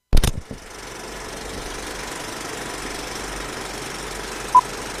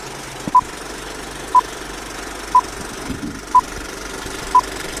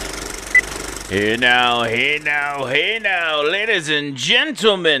Hey now, ladies and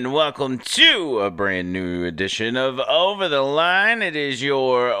gentlemen, welcome to a brand new edition of Over the Line. It is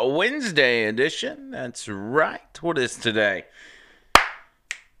your Wednesday edition. That's right. What is today?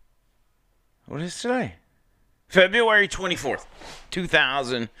 February 24th,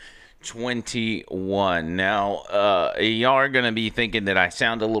 2021. Now, y'all are going to be thinking that I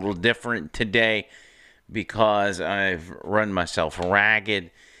sound a little different today because I've run myself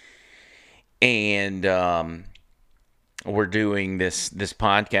ragged. And we're doing this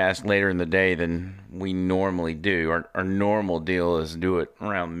podcast later in the day than we normally do. Our normal deal is do it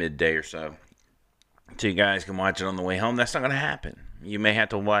around midday or so you guys can watch it on the way home. That's not going to happen. You may have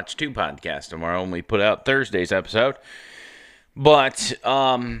to watch two podcasts tomorrow when we put out Thursday's episode. But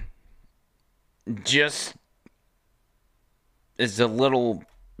just as a little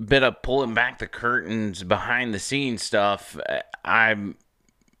bit of pulling back the curtains, behind the scenes stuff, I'm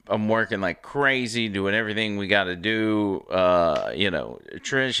working like crazy, doing everything we got to do.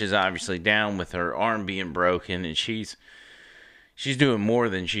 Trish is obviously down with her arm being broken, and she's doing more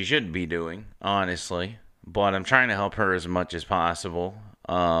than she should be doing, honestly. But I'm trying to help her as much as possible.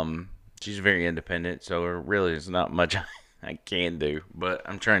 She's very independent, so there really is not much I can do. But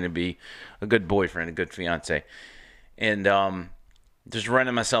I'm trying to be a good boyfriend, a good fiance, and just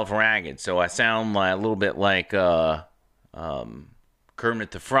running myself ragged. So I sound like a little bit like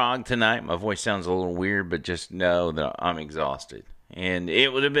Kermit the Frog tonight. My voice sounds a little weird, but just know that I'm exhausted. And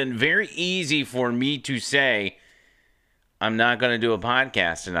it would have been very easy for me to say, I'm not going to do a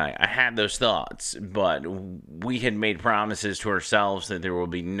podcast tonight. I had those thoughts, but we had made promises to ourselves that there will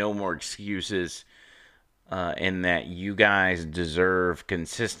be no more excuses, and that you guys deserve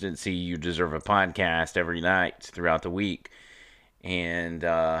consistency. You deserve a podcast every night throughout the week. And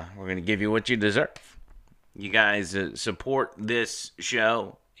we're going to give you what you deserve. You guys support this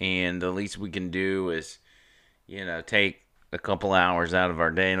show, and the least we can do is, take a couple hours out of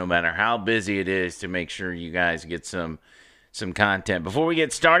our day, no matter how busy it is, to make sure you guys get some content. Before we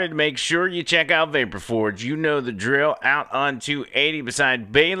get started, make sure you check out Vapor Forge. You know the drill. Out on 280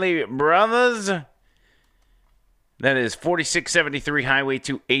 beside Bailey Brothers. That is 4673 Highway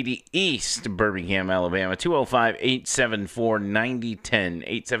 280 East, Birmingham, Alabama.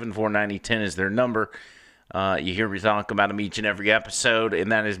 205-874-9010. 874-9010 is their number. You hear me talk about them each and every episode, and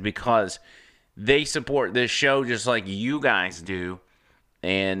that is because they support this show just like you guys do,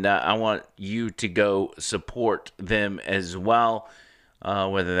 and I want you to go support them as well,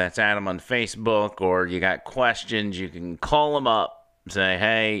 whether that's Adam on Facebook or you got questions, you can call them up, say,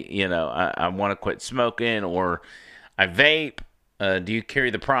 hey, I want to quit smoking, or I vape. Do you carry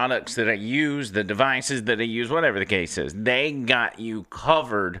the products that I use, the devices that I use, whatever the case is. They got you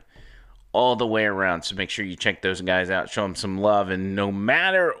covered all the way around. So make sure you check those guys out, show them some love, and no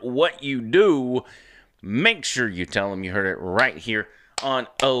matter what you do, make sure you tell them you heard it right here on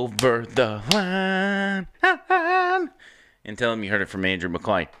Over the Line, and tell them you heard it from Andrew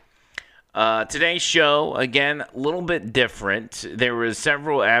McClain. Today's show, again, a little bit different. There was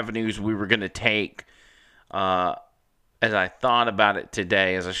several avenues we were going to take as I thought about it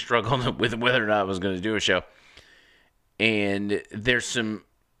today, as I struggled with whether or not I was going to do a show. And there's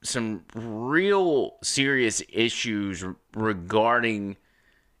some real serious issues regarding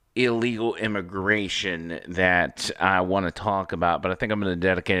illegal immigration that I want to talk about, but I think I'm going to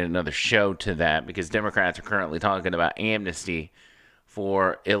dedicate another show to that because Democrats are currently talking about amnesty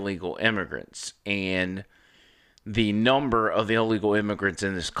for illegal immigrants, and the number of illegal immigrants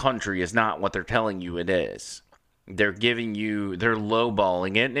in this country is not what they're telling you it is. They're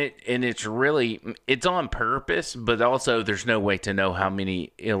lowballing it, and it's on purpose, but also there's no way to know how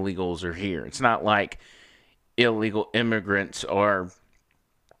many illegals are here. It's not like illegal immigrants are,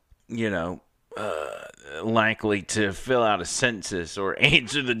 likely to fill out a census or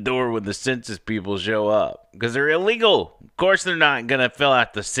answer the door when the census people show up, because they're illegal. Of course they're not going to fill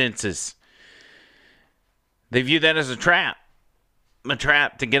out the census. They view that as a trap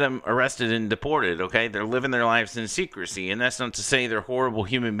to get them arrested and deported, okay? They're living their lives in secrecy, and that's not to say they're horrible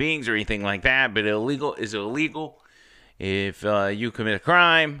human beings or anything like that, but illegal is illegal. If you commit a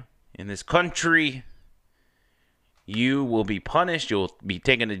crime in this country, you will be punished. You'll be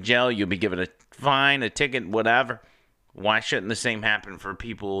taken to jail. You'll be given a fine, a ticket, whatever. Why shouldn't the same happen for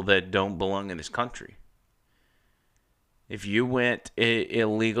people that don't belong in this country? If you went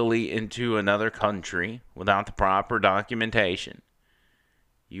illegally into another country without the proper documentation,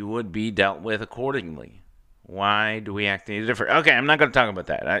 you would be dealt with accordingly. Why do we act any different? Okay, I'm not going to talk about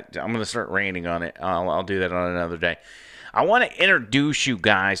that. I'm going to start ranting on it. I'll do that on another day. I want to introduce you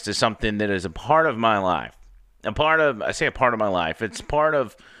guys to something that is a part of my life. I say a part of my life. It's part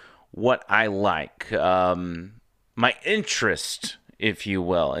of what I like, my interest, if you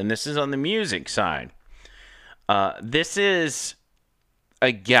will. And this is on the music side. This is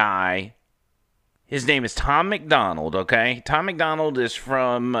a guy. His name is Tom MacDonald, okay? Tom MacDonald is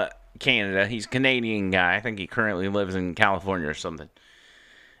from Canada. He's a Canadian guy. I think he currently lives in California or something.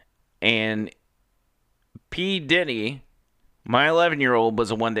 And P. Diddy, my 11-year-old, was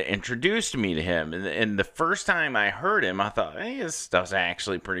the one that introduced me to him. And the first time I heard him, I thought, hey, this stuff's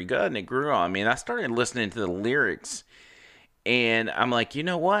actually pretty good. And it grew on me. And I started listening to the lyrics. And I'm like, you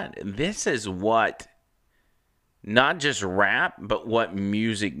know what? This is what not just rap, but what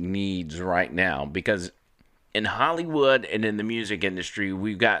music needs right now. Because in Hollywood and in the music industry,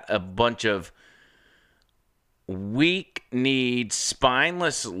 we've got a bunch of weak-kneed,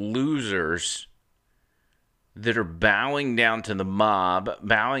 spineless losers that are bowing down to the mob,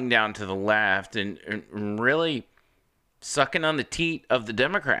 bowing down to the left, and really sucking on the teat of the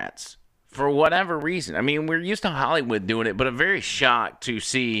Democrats for whatever reason. I mean, we're used to Hollywood doing it, but I'm very shocked to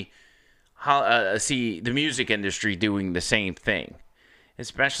see the music industry doing the same thing,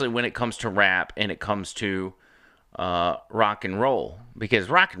 especially when it comes to rap and it comes to rock and roll, because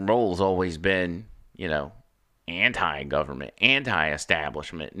rock and roll has always been, anti-government,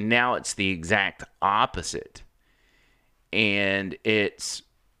 anti-establishment. Now it's the exact opposite, and it's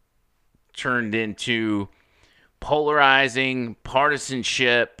turned into polarizing,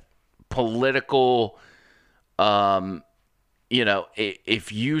 partisanship, political.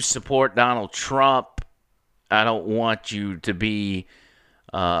 If you support Donald Trump, I don't want you to be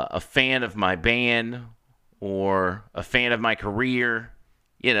a fan of my band or a fan of my career,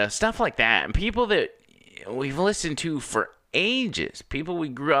 stuff like that. And people that we've listened to for ages, people we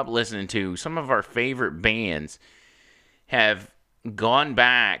grew up listening to, some of our favorite bands have gone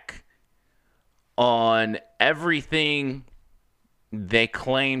back on everything they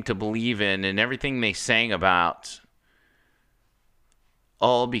claim to believe in and everything they sang about,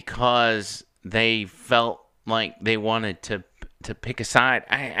 all because they felt like they wanted to pick a side.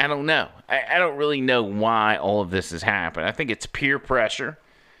 I don't know. I don't really know why all of this has happened. I think it's peer pressure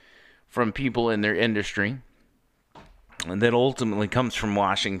from people in their industry, and that ultimately comes from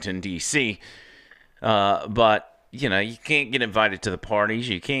Washington, D.C. But, you can't get invited to the parties.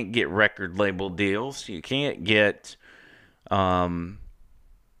 You can't get record label deals. You can't get...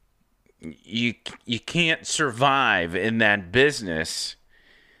 You can't survive in that business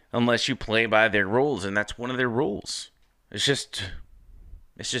unless you play by their rules, and that's one of their rules. It's just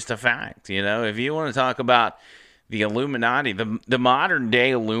a fact, If you want to talk about the Illuminati, the modern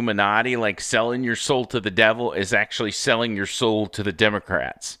day Illuminati, like selling your soul to the devil, is actually selling your soul to the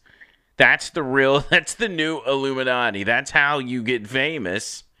Democrats. That's the new Illuminati. That's how you get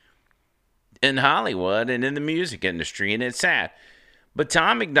famous in Hollywood and in the music industry, and it's sad. But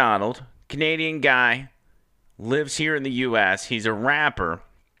Tom MacDonald, Canadian guy, lives here in the U.S. He's a rapper.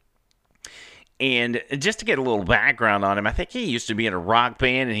 And just to get a little background on him, I think he used to be in a rock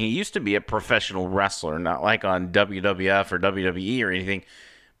band, and he used to be a professional wrestler, not like on WWF or WWE or anything,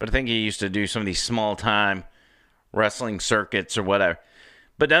 but I think he used to do some of these small-time wrestling circuits or whatever.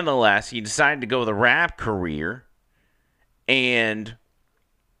 But nonetheless, he decided to go the rap career, and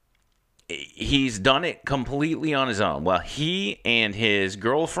he's done it completely on his own. Well, he and his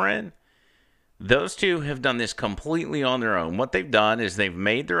girlfriend, those two have done this completely on their own. What they've done is they've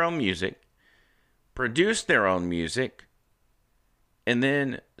made their own music, produced their own music, and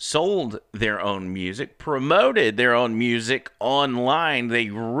then sold their own music, promoted their own music online. They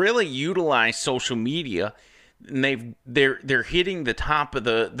really utilize social media, and they're hitting the top of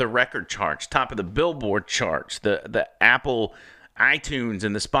the record charts, top of the Billboard charts, the Apple iTunes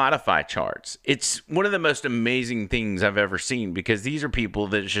and the Spotify charts. It's one of the most amazing things I've ever seen, because these are people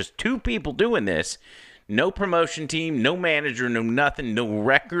there's just two people doing this. No promotion team, no manager, no nothing, no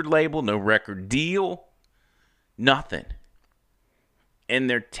record label, no record deal, nothing. And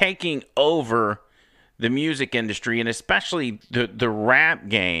they're taking over the music industry, and especially the rap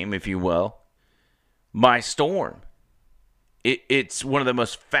game, if you will, by storm. It's one of the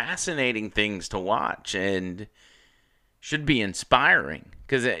most fascinating things to watch, and should be inspiring,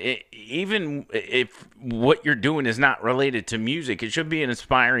 because even if what you're doing is not related to music, it should be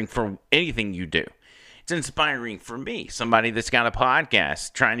inspiring for anything you do. It's inspiring for me, somebody that's got a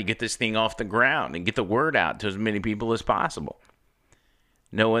podcast, trying to get this thing off the ground and get the word out to as many people as possible.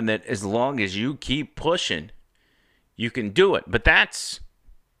 Knowing that as long as you keep pushing, you can do it. But that's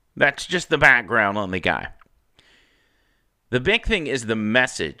just the background on the guy. The big thing is the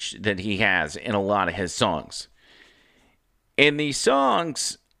message that he has in a lot of his songs. And these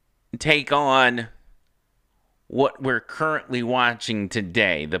songs take on what we're currently watching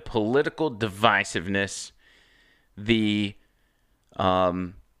today, the political divisiveness, the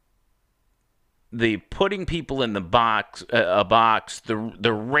putting people in the box, the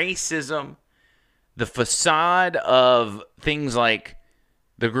racism, the facade of things like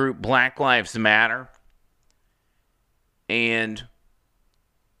the group Black Lives Matter, and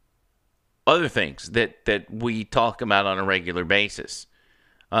other things that we talk about on a regular basis.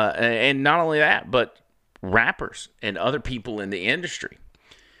 And not only that, but rappers and other people in the industry.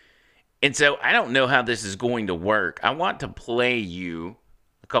 And so I don't know how this is going to work. I want to play you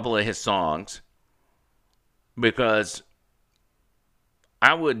a couple of his songs because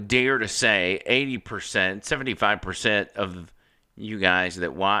I would dare to say 80%, 75% of you guys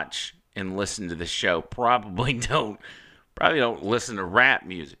that watch and listen to this show probably don't listen to rap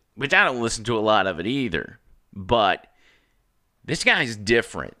music, which I don't listen to a lot of it either. But this guy's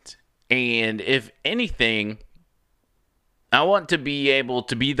different. And if anything, I want to be able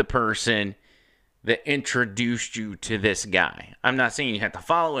to be the person that introduced you to this guy. I'm not saying you have to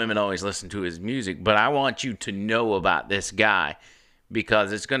follow him and always listen to his music, but I want you to know about this guy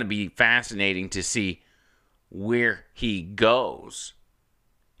because it's going to be fascinating to see where he goes.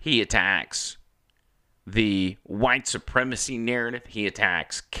 He attacks the white supremacy narrative. He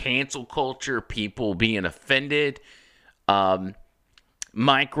attacks cancel culture, people being offended,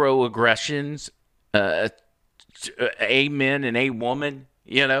 microaggressions, a men and a woman,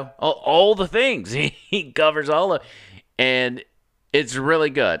 all the things. He covers all of, and it's really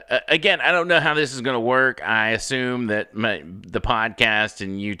good. Again, I don't know how this is going to work. I assume that the podcast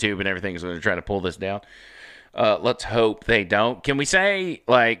and YouTube and everything is going to try to pull this down. Let's hope they don't. Can we say,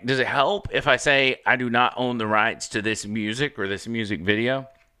 does it help if I say I do not own the rights to this music or this music video?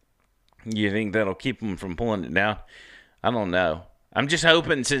 You think that'll keep them from pulling it down? I don't know. I'm just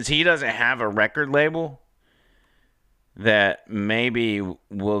hoping, since he doesn't have a record label, that maybe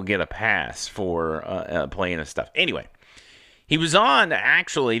we'll get a pass for playing his stuff. Anyway, he was on,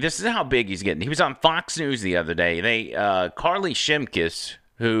 actually, this is how big he's getting. He was on Fox News the other day. Carly Shimkus,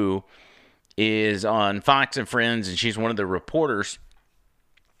 who is on Fox and Friends, and she's one of the reporters.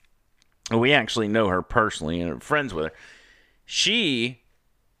 We actually know her personally and are friends with her. She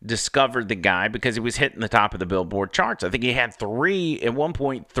discovered the guy because he was hitting the top of the Billboard charts. I think he had at one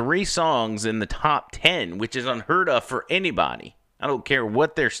point, three songs in the top 10, which is unheard of for anybody. I don't care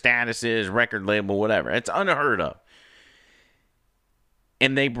what their status is, record label, whatever. It's unheard of.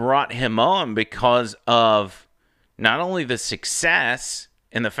 And they brought him on because of not only the success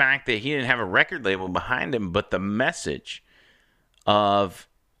and the fact that he didn't have a record label behind him, but the message of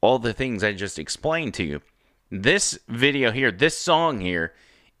all the things I just explained to you. This video here, this song here,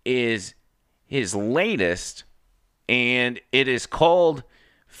 is his latest, and it is called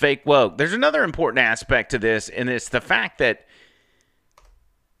Fake Woke. There's another important aspect to this, and it's the fact that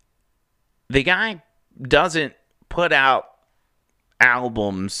the guy doesn't put out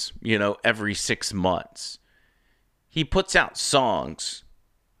albums, every 6 months. He puts out songs,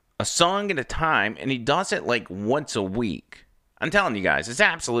 a song at a time, and he does it once a week. I'm telling you guys, it's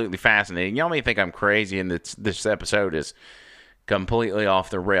absolutely fascinating. Y'all may think I'm crazy and this episode is completely off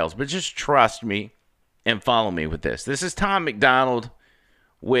the rails, but just trust me and follow me with this. This is Tom MacDonald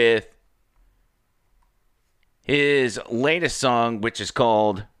with his latest song, which is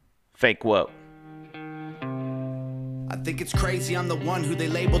called Fake Woke. I think it's crazy I'm the one who they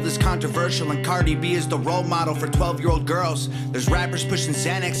labeled as controversial, and Cardi B is the role model for 12-year-old girls. There's rappers pushing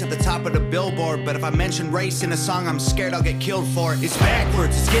Xanax at the top of the Billboard, but if I mention race in a song, I'm scared I'll get killed for it. It's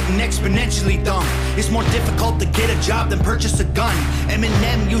backwards, it's getting exponentially dumb. It's more difficult to get a job than purchase a gun.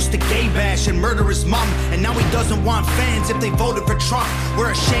 Eminem used to gay bash and murder his mom, and now he doesn't want fans if they voted for Trump.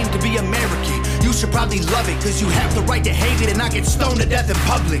 We're ashamed to be American. You should probably love it, cause you have the right to hate it and not get stoned to death in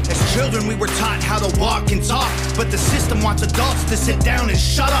public. As children we were taught how to walk and talk, but the system wants adults to sit down and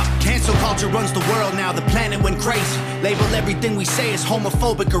shut up. Cancel culture runs the world now, the planet went crazy. Label everything we say as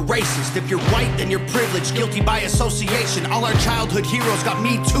homophobic or racist. If you're white, then you're privileged, guilty by association. All our childhood heroes got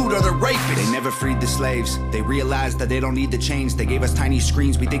Me Too'd or they're rapists. They never freed the slaves. They realized that they don't need to change. They gave us tiny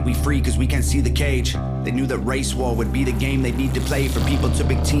screens, we think we free cause we can't see the cage. They knew that race war would be the game they'd need to play. For people to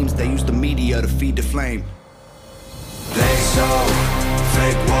big teams, they use the media to feed the flame. They so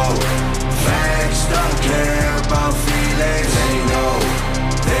fake woke. Facts don't care about feelings. They know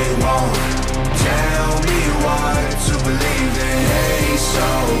they won't tell me what to believe in. They so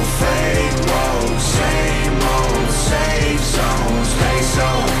fake woke. Same old safe zones. They so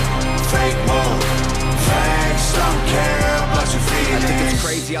fake woke. Facts don't care about your feelings. I think it's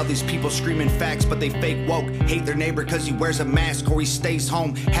crazy all these people screaming facts, but they fake woke. Hate their neighbor cause he wears a mask or he stays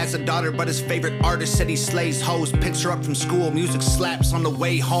home. Has a daughter, but his favorite artist said he slays hoes. Picks her up from school, music slaps on the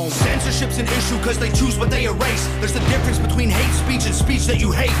way home. Censorship's an issue cause they choose what they erase. There's a difference between hate speech and speech that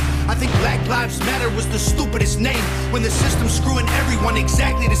you hate. I think Black Lives Matter was the stupidest name, when the system's screwing everyone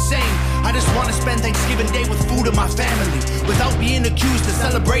exactly the same. I just want to spend Thanksgiving Day with food and my family, without being accused of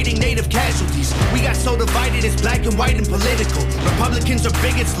celebrating native casualties. We got so divided, it's black and white and political. Republicans are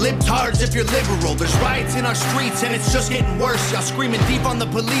bigots, libtards if you're liberal. There's riots in our streets and it's just getting worse. Y'all screaming deep on the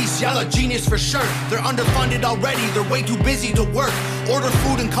police, y'all are genius for sure. They're underfunded already, they're way too busy to work. Order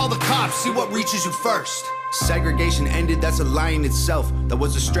food and call the cops, see what reaches you first. Segregation ended, that's a lie in itself. That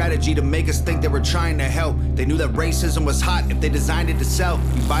was a strategy to make us think they were trying to help. They knew that racism was hot if they designed it to sell.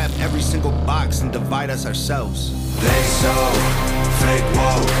 We buy up every single box and divide us ourselves. They so fake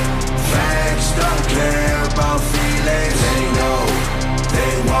woke. Facts don't care about feelings. They know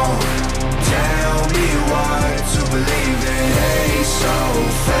they won't tell me what to believe in. They so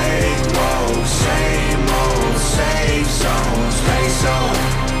fake woke. Same old safe zones. They so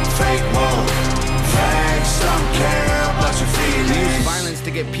fake woke. Facts don't care about your feelings. We use violence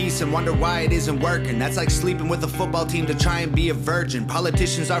to get peace and wonder why it isn't working. That's like sleeping with a football team to try and be a virgin.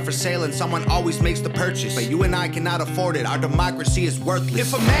 Politicians are for sale and someone always makes the purchase, but you and I cannot afford it. Our democracy is worthless.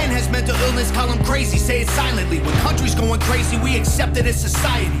 If a man has mental illness, call him crazy, say it silently. When country's going crazy, we accept it as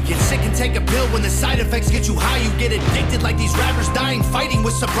society. Get sick and take a pill. When the side effects get you high, you get addicted like these rappers dying fighting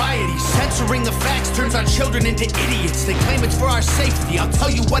with sobriety. Censoring the facts turns our children into idiots. They claim it's for our safety, I'll tell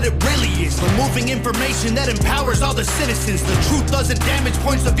you what it really is. Removing information that empowers all the citizens. The truth doesn't damage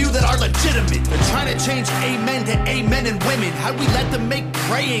points of view that are legitimate. They're trying to change amen to amen and women. How'd we let them make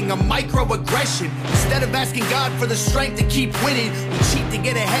praying a microaggression? Instead of asking God for the strength to keep winning, we cheat to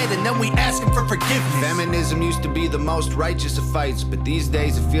get ahead and then we ask him for forgiveness. Feminism used to be the most righteous of fights, but these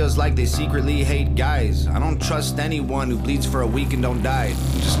days it feels like they secretly hate guys. I don't trust anyone who bleeds for a week and don't die.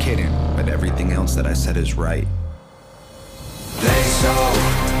 I'm just kidding, but everything else that I said is right. They so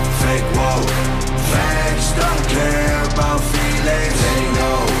fake woke. Facts don't care about feelings. They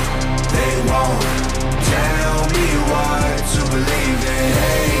know they won't tell me what to believe in.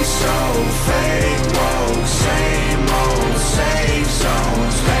 They so fake woke. Same old safe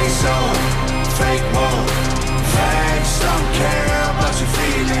zones. They so fake woke. Facts don't care about your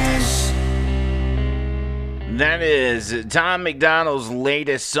feelings. That is Tom MacDonald's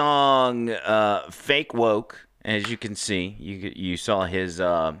latest song, Fake Woke. As you can see, you saw his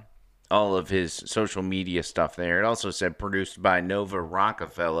all of his social media stuff there. It also said produced by Nova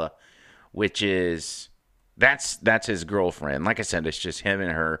Rockefeller, which is that's his girlfriend. Like I said, it's just him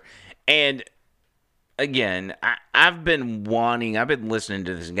and her. And again, I've been listening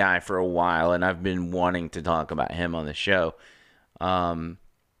to this guy for a while, and I've been wanting to talk about him on the show.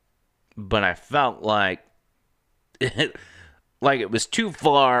 But I felt like it was too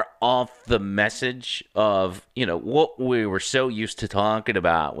far off the message of, what we were so used to talking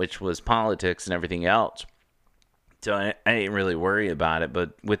about, which was politics and everything else. So I didn't really worry about it.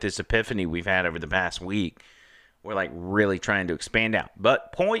 But with this epiphany we've had over the past week, we're really trying to expand out.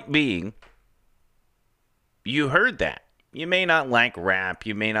 But point being, you heard that. You may not like rap.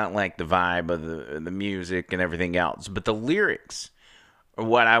 You may not like the vibe of the music and everything else. But the lyrics are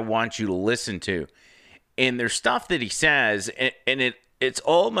what I want you to listen to. And there's stuff that he says, and it's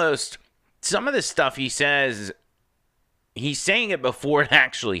almost, some of the stuff he says, he's saying it before it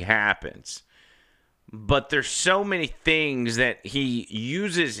actually happens. But there's so many things that he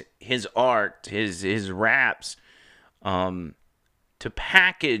uses his art, his raps, to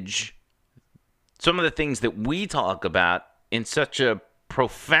package some of the things that we talk about in such a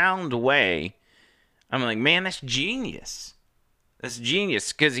profound way. I'm like, man, that's genius. That's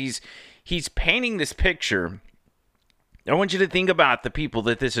genius, because he's painting this picture. I want you to think about the people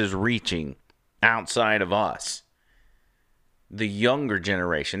that this is reaching outside of us. The younger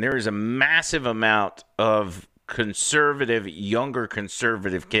generation. There is a massive amount of younger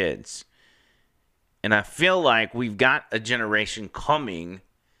conservative kids. And I feel like we've got a generation coming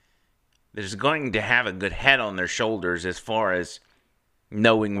that is going to have a good head on their shoulders as far as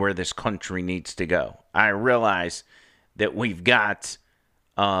knowing where this country needs to go. I realize that we've got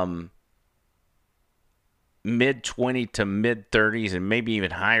mid-20 to mid-30s and maybe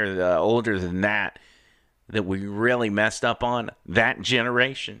even higher, older than that we really messed up on. That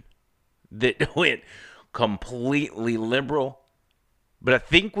generation that went completely liberal. But I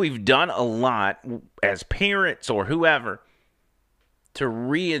think we've done a lot as parents or whoever to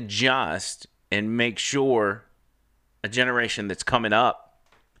readjust and make sure a generation that's coming up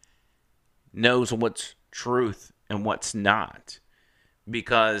knows what's truth and what's not.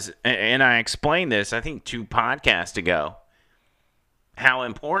 because, and I explained this, I think 2 podcasts ago, how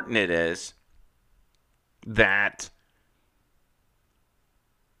important it is that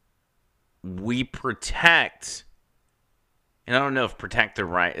we protect, and I don't know if protect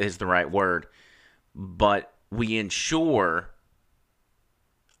is the right word, but we ensure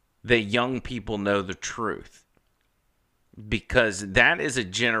that young people know the truth. Because that is a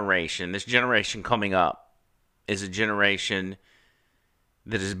generation, this generation coming up is a generation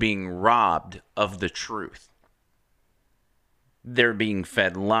that is being robbed of the truth. They're being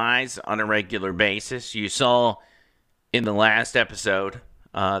fed lies on a regular basis. You saw in the last episode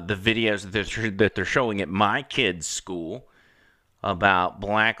the videos that they're showing at my kids' school about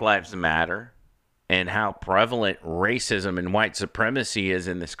Black Lives Matter and how prevalent racism and white supremacy is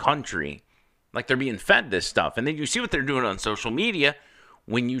in this country. Like, they're being fed this stuff. And then you see what they're doing on social media.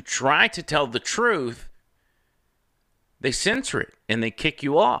 When you try to tell the truth, they censor it and they kick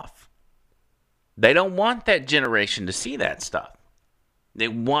you off. They don't want that generation to see that stuff. They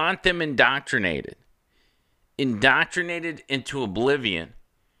want them indoctrinated into oblivion.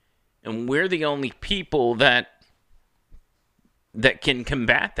 And we're the only people that can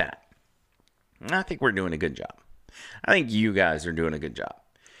combat that. And I think we're doing a good job. I think you guys are doing a good job.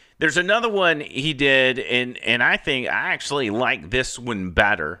 There's another one he did, and I think I actually like this one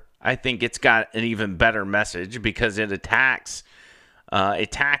better. I think it's got an even better message because it tackles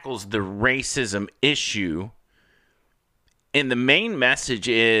the racism issue. And the main message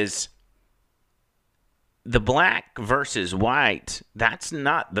is the black versus white, that's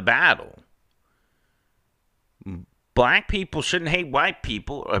not the battle. Black people shouldn't hate white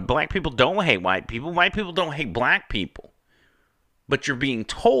people, or black people don't hate white people. White people don't hate black people. But you're being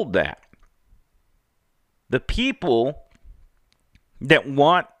told that. The people that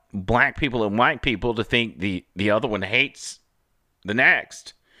want black people and white people to think the other one hates the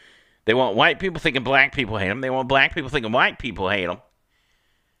next. They want white people thinking black people hate them. They want black people thinking white people hate them.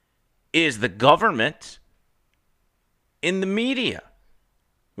 Is the government in the media,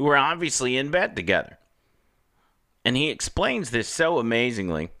 who are obviously in bed together. And he explains this so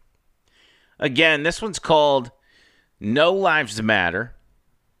amazingly. Again, this one's called No Lives Matter.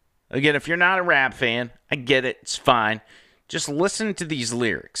 Again, if you're not a rap fan, I get it. It's fine. Just listen to these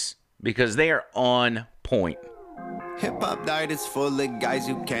lyrics because they are on point. Hip-hop diet is full of guys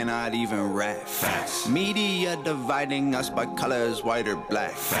who cannot even rap. Facts. Media dividing us by colors, white or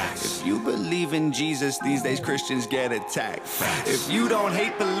black. Facts. If you believe in Jesus, these days Christians get attacked. Facts. If you don't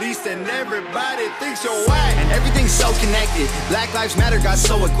hate police, then everybody thinks you're whack. And everything's so connected. Black Lives Matter got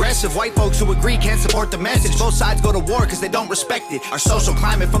so aggressive. White folks who agree can't support the message. Both sides go to war because they don't respect it. Our social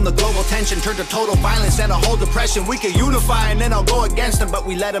climate from the global tension turned to total violence and a whole depression. We could unify and then I'll go against them, but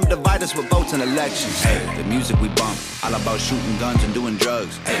we let them divide us with votes and elections. Hey, the music we bump, all about shooting guns and doing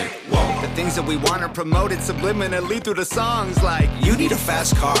drugs. Hey, whoa. The things that we want are promoted subliminally through the songs like, you need a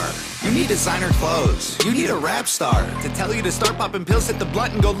fast car, you need designer clothes, you need a rap star to tell you to start popping pills, hit the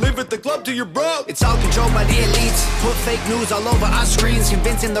blunt and go live at the club till you're broke. It's all controlled by the elites, put fake news all over our screens,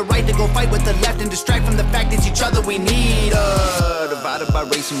 convincing the right to go fight with the left and distract from the fact it's each other we need. Divided by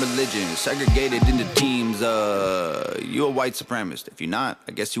race and religion, segregated into teams. You a white supremacist. If you're not,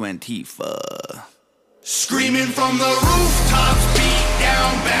 I guess you Antifa. Screaming from the rooftops, beat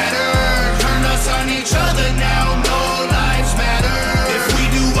down better. Turn us on each other now, no lives matter. If we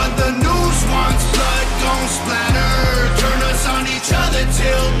do what the news wants, blood gon' splatter. Turn us on each other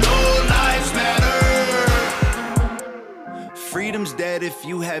till no lives matter. Freedom's dead. If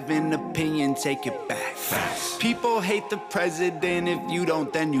you have an opinion, take it back. Facts. People hate the president. If you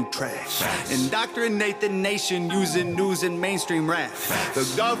don't, then you trash. Facts. Indoctrinate the nation using news and mainstream rap.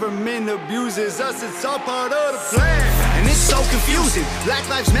 Facts. The government abuses us. It's all part of the plan. Facts. And it's so confusing. Black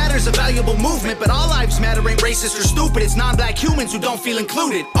Lives Matter is a valuable movement, but all lives matter ain't racist or stupid. It's non-black humans who don't feel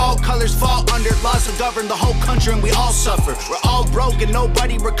included. All colors fall under laws that govern the whole country, and we all suffer. We're all broke and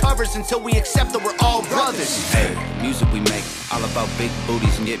nobody recovers until we accept that we're all brothers. Hey, the music we make, all about big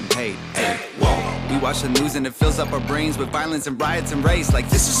booties and getting paid. Hey, whoa. We watch the news and it fills up our brains with violence and riots and race. Like,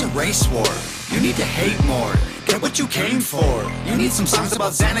 this is a race war. You need to hate more. Get what you came for. You need some songs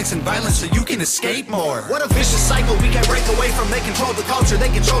about Xanax and violence so you can escape more. What a vicious cycle we can't break away from. They control the culture, they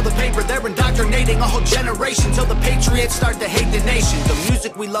control the paper. They're indoctrinating a whole generation till the patriots start to hate the nation. The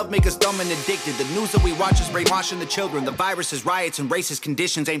music we love make us dumb and addicted. The news that we watch is brainwashing the children. The viruses, riots, and racist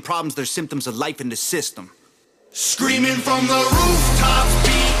conditions ain't problems, they're symptoms of life in the system. Screaming from the rooftops,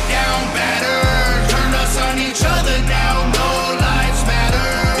 beat down better. Turn us on each other now, no lives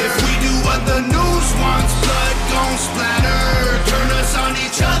matter. If we do what the news wants, blood gon' splatter. Turn us on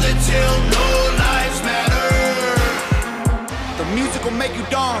each other till no lives matter. The music will make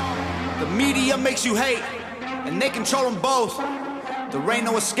The media makes you hate, and they control them both. There ain't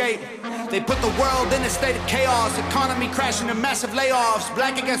no escape. They put the world in a state of chaos. Economy crashing and massive layoffs.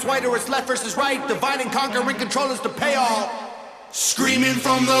 Black against white, or it's left versus right. Divide and conquer and control is the payoff. Screaming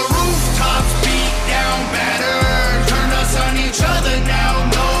from the rooftops, beat down batter. Turn us on each other now,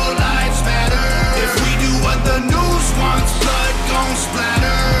 no lives matter. If we do what the news wants, blood gon'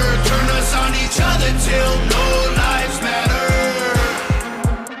 splatter. Turn us on each other till no lives matter.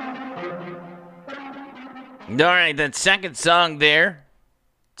 All right, that second song there,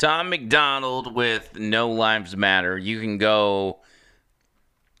 Tom MacDonald with No Lives Matter. You can go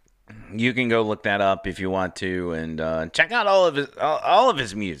look that up if you want to, and check out all of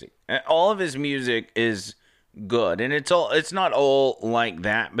his music. All of his music is good, and it's not all like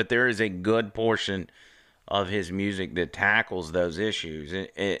that, but there is a good portion of his music that tackles those issues,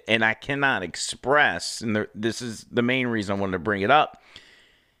 and I cannot express, and this is the main reason I wanted to bring it up,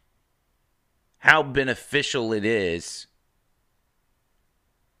 how beneficial it is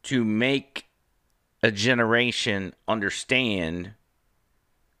to make a generation understand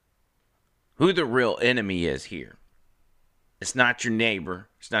who the real enemy is here. It's not your neighbor.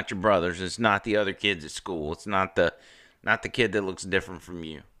 It's not your brothers. It's not the other kids at school. It's not the kid that looks different from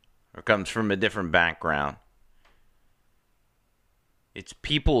you or comes from a different background. It's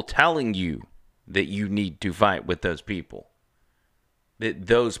people telling you that you need to fight with those people, that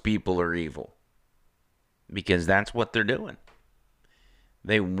those people are evil, because that's what they're doing.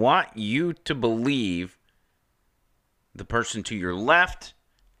 They want you to believe the person to your left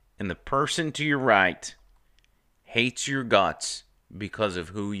and the person to your right hates your guts because of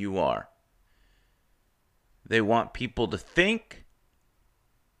who you are. They want people to think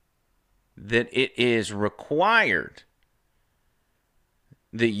that it is required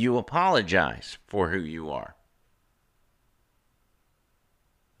that you apologize for who you are.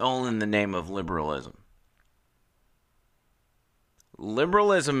 All in the name of liberalism.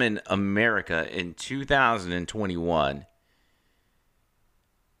 Liberalism in America in 2021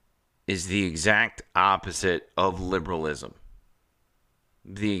 is the exact opposite of liberalism.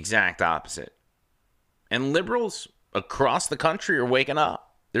 The exact opposite. And liberals across the country are waking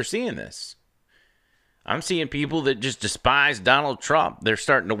up. They're seeing this. I'm seeing people that just despise Donald Trump. They're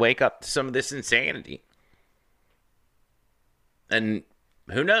starting to wake up to some of this insanity. And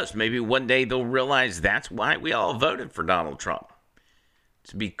who knows, maybe one day they'll realize that's why we all voted for Donald Trump.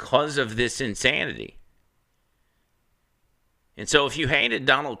 It's because of this insanity. And so if you hated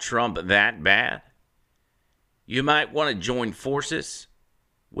Donald Trump that bad, you might want to join forces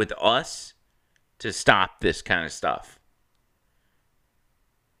with us to stop this kind of stuff.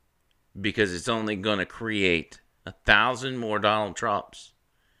 Because it's only going to create 1,000 more Donald Trumps.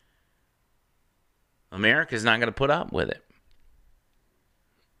 America's not going to put up with it.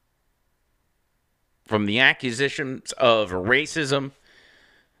 From the accusations of racism,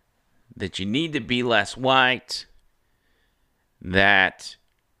 that you need to be less white, that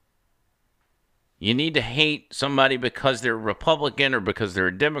you need to hate somebody because they're Republican or because they're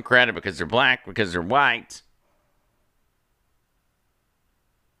a Democrat or because they're black, because they're white.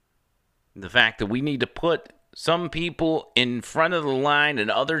 The fact that we need to put some people in front of the line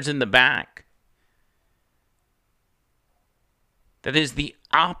and others in the back. That is the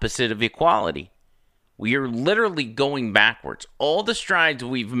opposite of equality. We are literally going backwards. All the strides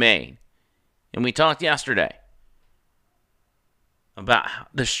we've made, and we talked yesterday about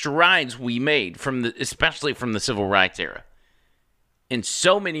the strides we made especially from the civil rights era, and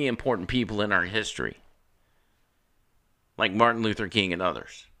so many important people in our history, like Martin Luther King and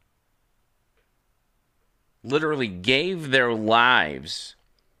others, literally gave their lives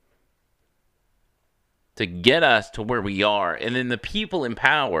to get us to where we are, and then the people in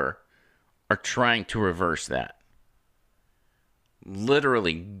power are trying to reverse that.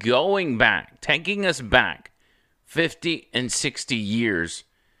 Literally going back, taking us back 50 and 60 years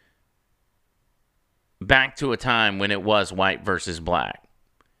back to a time when it was white versus black,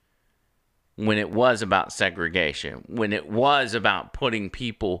 when it was about segregation, when it was about putting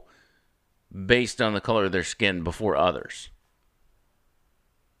people based on the color of their skin before others.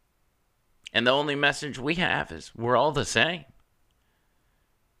 And the only message we have is we're all the same.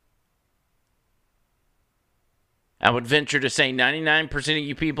 I would venture to say 99% of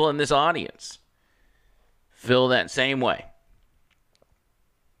you people in this audience feel that same way.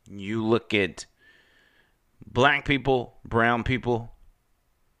 You look at black people, brown people,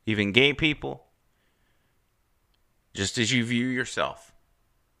 even gay people, just as you view yourself,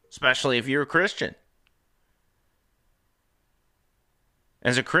 especially if you're a Christian.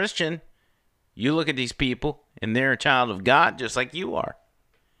 As a Christian, you look at these people and they're a child of God just like you are.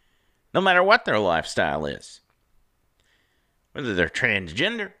 no matter what their lifestyle is. Whether they're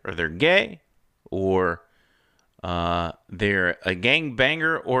transgender or they're gay or they're a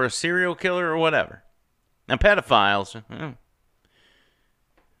gangbanger or a serial killer or whatever. Now, pedophiles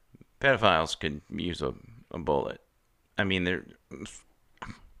could use a bullet. I mean, they're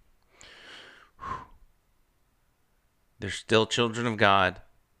still children of God,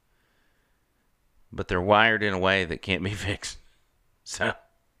 but they're wired in a way that can't be fixed. So,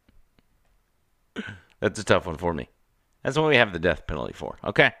 that's a tough one for me. That's what we have the death penalty for,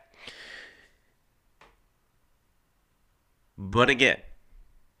 okay? But again,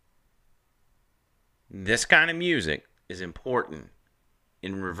 this kind of music is important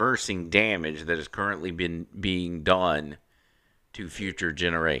in reversing damage that has currently been being done to future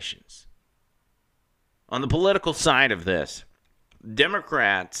generations. On the political side of this,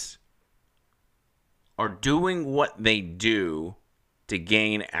 Democrats are doing what they do to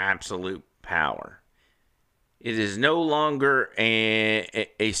gain absolute power. It is no longer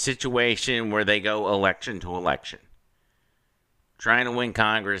a situation where they go election to election, trying to win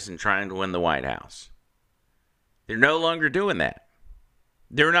Congress and trying to win the White House. They're no longer doing that.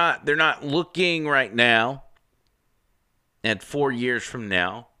 They're not looking right now at 4 years from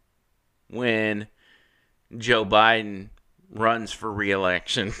now when Joe Biden runs for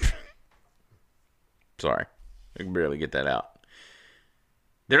re-election. Sorry, I can barely get that out.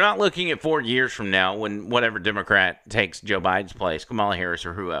 They're not looking at 4 years from now when whatever Democrat takes Joe Biden's place, Kamala Harris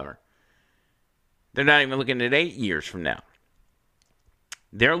or whoever. They're not even looking at 8 years from now.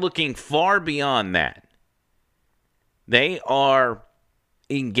 They're looking far beyond that. They are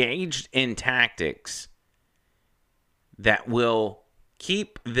engaged in tactics that will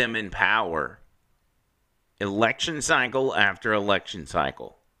keep them in power election cycle after election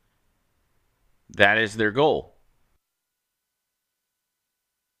cycle. That is their goal.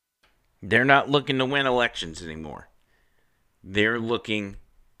 They're not looking to win elections anymore. They're looking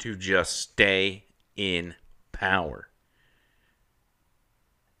to just stay in power.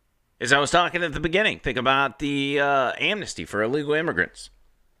 As I was talking at the beginning, think about the amnesty for illegal immigrants.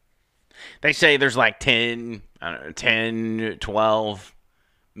 They say there's like 10, 12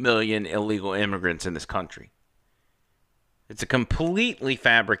 million illegal immigrants in this country. It's a completely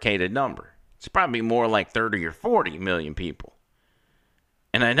fabricated number. It's probably more like 30 or 40 million people.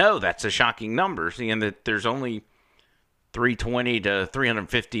 And I know that's a shocking number, seeing that there's only 320 to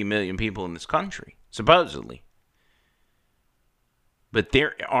 350 million people in this country, supposedly. But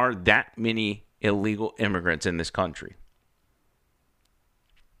there are that many illegal immigrants in this country.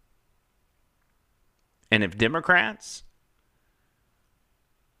 And if Democrats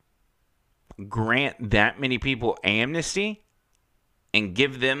grant that many people amnesty and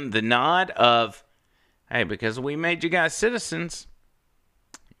give them the nod of, hey, because we made you guys citizens,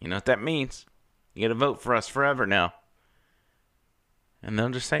 you know what that means? You got to vote for us forever now. And they'll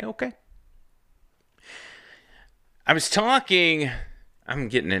just say, okay. I'm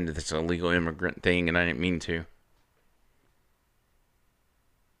getting into this illegal immigrant thing, and I didn't mean to.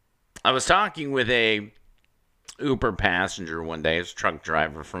 I was talking with a Uber passenger one day. It's a truck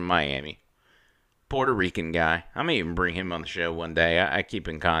driver from Miami. Puerto Rican guy. I may even bring him on the show one day. I keep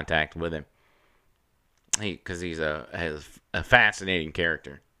in contact with him. Because he's a fascinating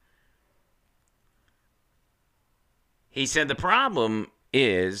character. He said the problem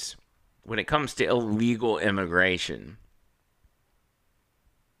is, when it comes to illegal immigration,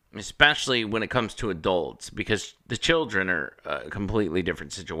 especially when it comes to adults, because the children are a completely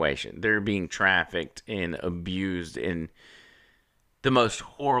different situation. They're being trafficked and abused in the most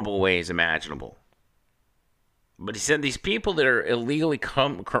horrible ways imaginable. But he said these people that are illegally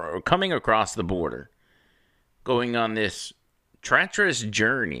coming across the border, going on this treacherous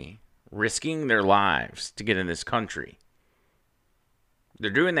journey, risking their lives to get in this country, they're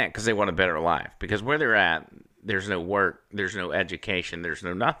doing that because they want a better life. Because where they're at, there's no work, there's no education, there's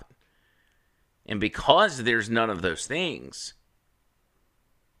no nothing. And because there's none of those things,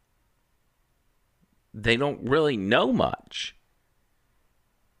 they don't really know much.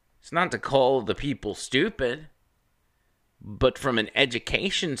 It's not to call the people stupid, but from an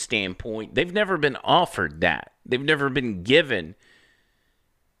education standpoint, they've never been offered that. They've never been given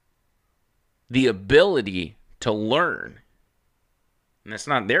the ability to learn. And that's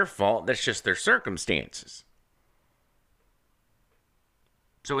not their fault, that's just their circumstances.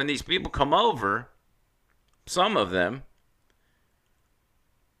 So when these people come over, some of them,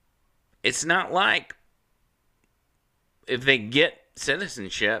 it's not like if they get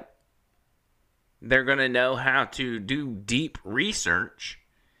citizenship, they're going to know how to do deep research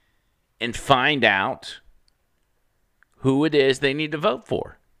and find out who it is they need to vote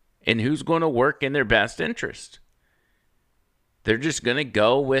for. and who's going to work in their best interest. They're just going to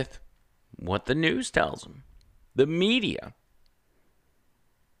go with what the news tells them, the media.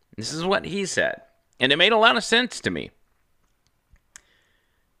 This is what he said, and it made a lot of sense to me.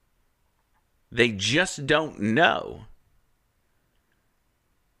 They just don't know.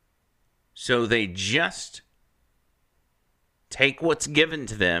 So they just take what's given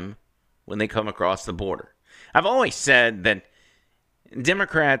to them when they come across the border. I've always said that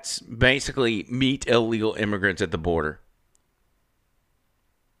Democrats basically meet illegal immigrants at the border,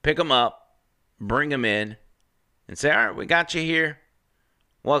 pick them up, bring them in, and say, all right, we got you here.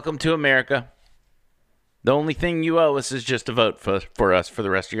 Welcome to America. The only thing you owe us is just to vote for us for the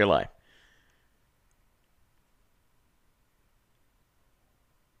rest of your life.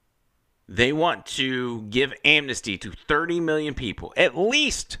 They want to give amnesty to 30 million people, at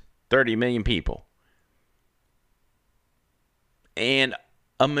least 30 million people. And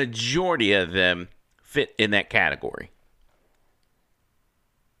a majority of them fit in that category.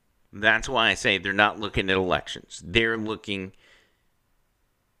 That's why I say they're not looking at elections. They're looking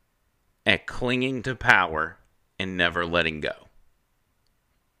at clinging to power and never letting go.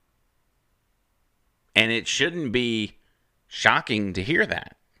 And it shouldn't be shocking to hear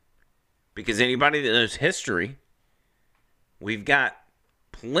that. Because anybody that knows history, we've got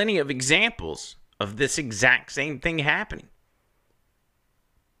plenty of examples of this exact same thing happening.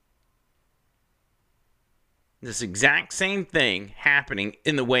 This exact same thing happening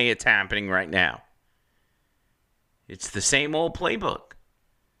in the way it's happening right now. It's the same old playbook.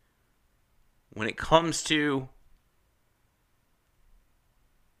 When it comes to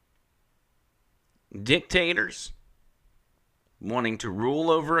dictators wanting to rule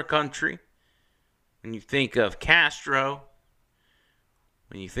over a country, when you think of Castro,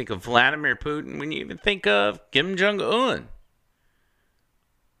 when you think of Vladimir Putin, when you even think of Kim Jong-un,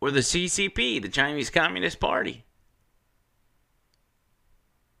 or the CCP, the Chinese Communist Party.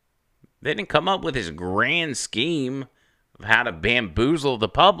 They didn't come up with this grand scheme of how to bamboozle the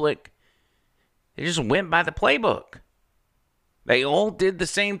public. They just went by the playbook. They all did the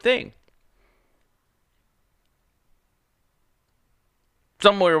same thing.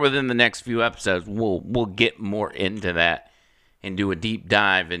 Somewhere within the next few episodes, we'll get more into that and do a deep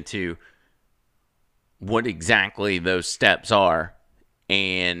dive into what exactly those steps are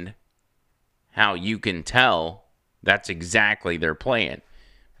and how you can tell that's exactly their plan.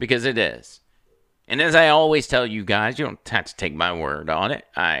 Because it is. And as I always tell you guys, you don't have to take my word on it.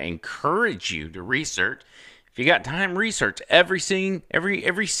 I encourage you to research. If you got time, research every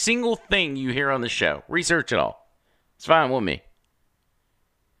single thing you hear on the show. Research it all. It's fine with me.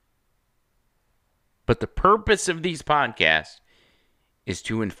 But the purpose of these podcasts is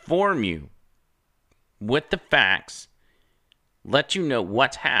to inform you with the facts, let you know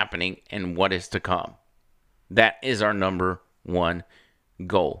what's happening and what is to come. That is our number one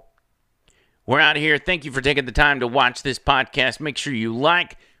goal. We're out of here. Thank you for taking the time to watch this podcast. Make sure you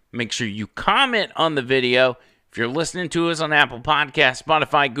like, make sure you comment on the video. If you're listening to us on Apple Podcasts,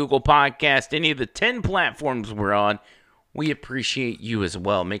 Spotify, Google Podcasts, any of the 10 platforms we're on, we appreciate you as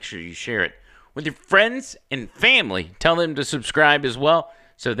well. Make sure you share it with your friends and family. Tell them to subscribe as well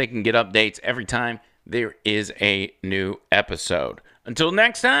so they can get updates every time there is a new episode. Until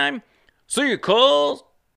next time, see you, Coles.